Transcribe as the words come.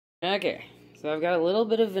Okay, so I've got a little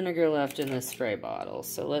bit of vinegar left in this spray bottle,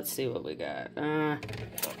 so let's see what we got.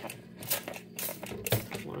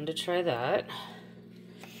 Wanted to try that,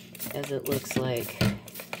 as it looks like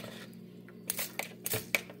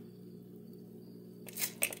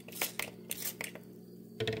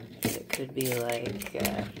it could be like,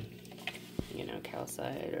 you know,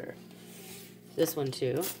 calcite, or this one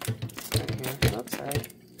too. Right here. Oops, sorry.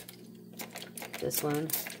 This one.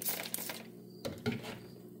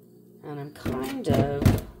 And I'm kind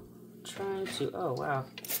of trying to, oh wow,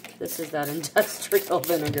 this is that industrial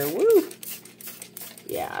vinegar. Woo!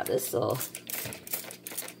 Yeah, this'll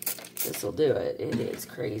do it. It is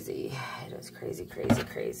crazy. It is crazy, crazy,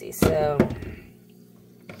 crazy. So,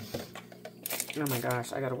 oh my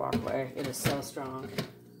gosh, I gotta walk away. It is so strong.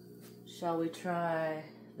 Shall we try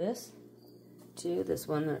this too? This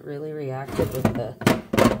one that really reacted with the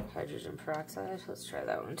hydrogen peroxide. Let's try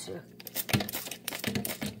that one too.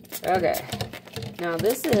 Okay, now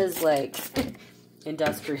this is like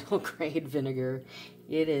industrial grade vinegar.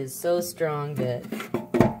 It is so strong that,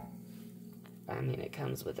 I mean, it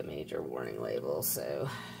comes with a major warning label, so,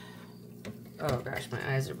 oh gosh,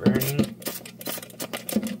 my eyes are burning.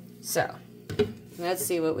 So, let's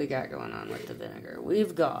see what we got going on with the vinegar.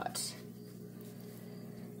 We've got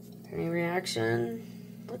any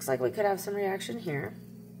reaction. Looks like we could have some reaction here.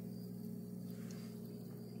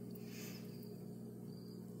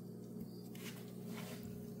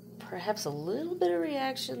 Perhaps a little bit of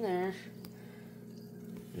reaction there.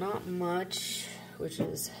 Not much, which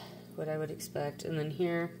is what I would expect. And then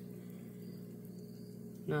here,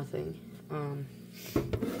 nothing.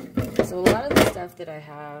 So a lot of the stuff that I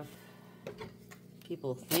have,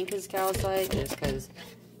 people think is calcite, just because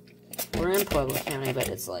we're in Pueblo County, but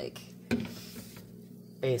it's like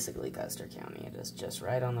basically Custer County. It is just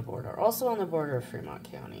right on the border. Also on the border of Fremont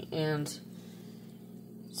County. And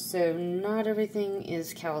so not everything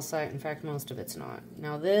is calcite. In fact, most of it's not.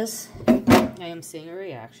 Now this, I am seeing a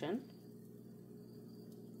reaction.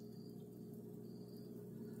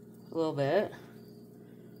 A little bit.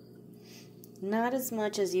 Not as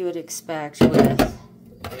much as you would expect with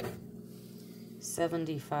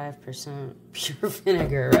 75% pure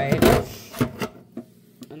vinegar, right?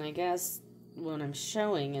 And I guess what I'm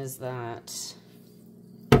showing is that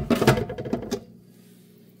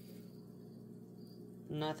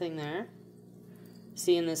nothing there.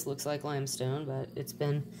 Seeing this looks like limestone, but it's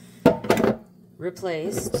been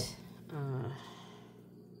replaced.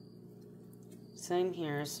 Same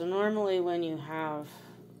here. So normally when you have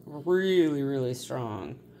really, really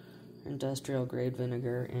strong industrial grade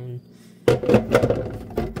vinegar and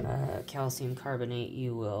calcium carbonate,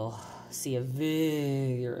 you will see a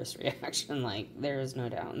vigorous reaction, like there is no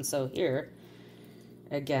doubt. And so here,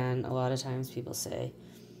 again, a lot of times people say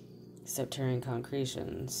septarian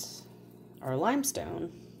concretions are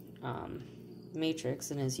limestone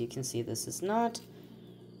matrix, and as you can see, this is not,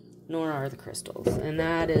 nor are the crystals, and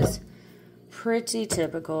that is pretty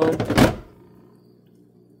typical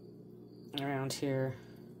around here.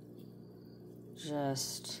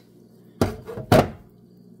 Just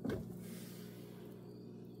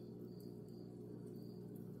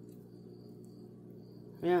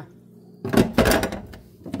yeah,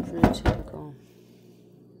 pretty typical.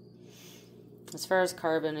 As far as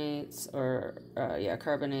carbonates, or yeah,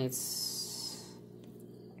 carbonates,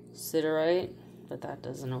 Siderite, but that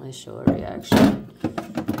doesn't always show a reaction.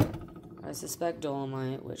 I suspect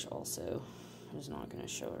Dolomite, which also is not going to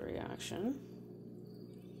show a reaction.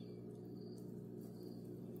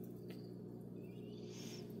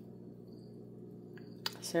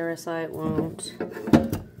 Sericite won't.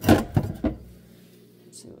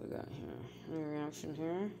 Let's see what we got here. Any reaction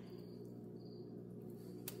here?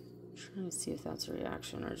 Trying to see if that's a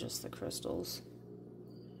reaction or just the crystals.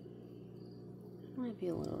 Might be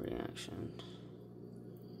a little reaction.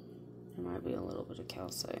 There might be a little bit of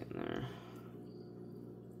calcite in there.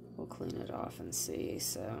 We'll clean it off and see.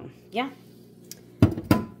 So, yeah.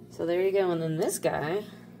 So there you go. And then this guy,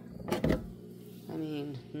 I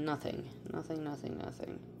mean, nothing. Nothing, nothing,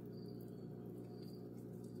 nothing.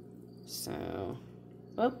 So,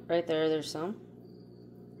 oh, right there, there's some.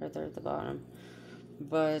 Right there at the bottom.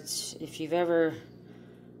 But if you've ever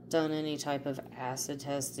done any type of acid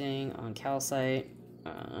testing on calcite,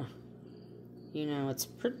 you know it's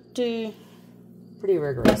pretty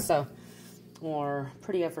rigorous, so, or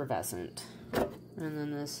pretty effervescent. And then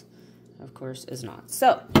this, of course, is not.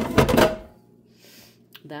 So,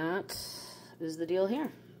 that is the deal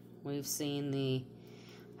here. We've seen the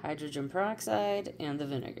hydrogen peroxide and the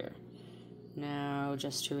vinegar. Now,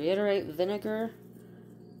 just to reiterate, vinegar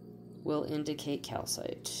will indicate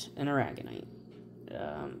calcite and aragonite.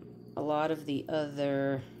 a lot of the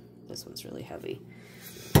other, this one's really heavy.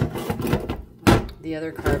 The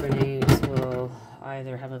other carbonates will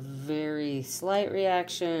either have a very slight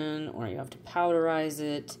reaction or you have to powderize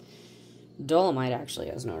it. Dolomite actually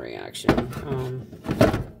has no reaction.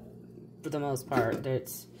 For the most part,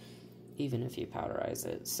 it's even if you powderize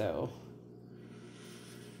it. So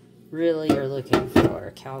really you're looking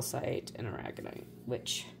for calcite and aragonite,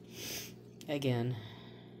 which again,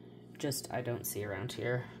 just I don't see around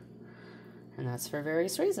here. And that's for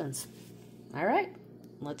various reasons. All right,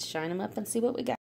 let's shine them up and see what we got.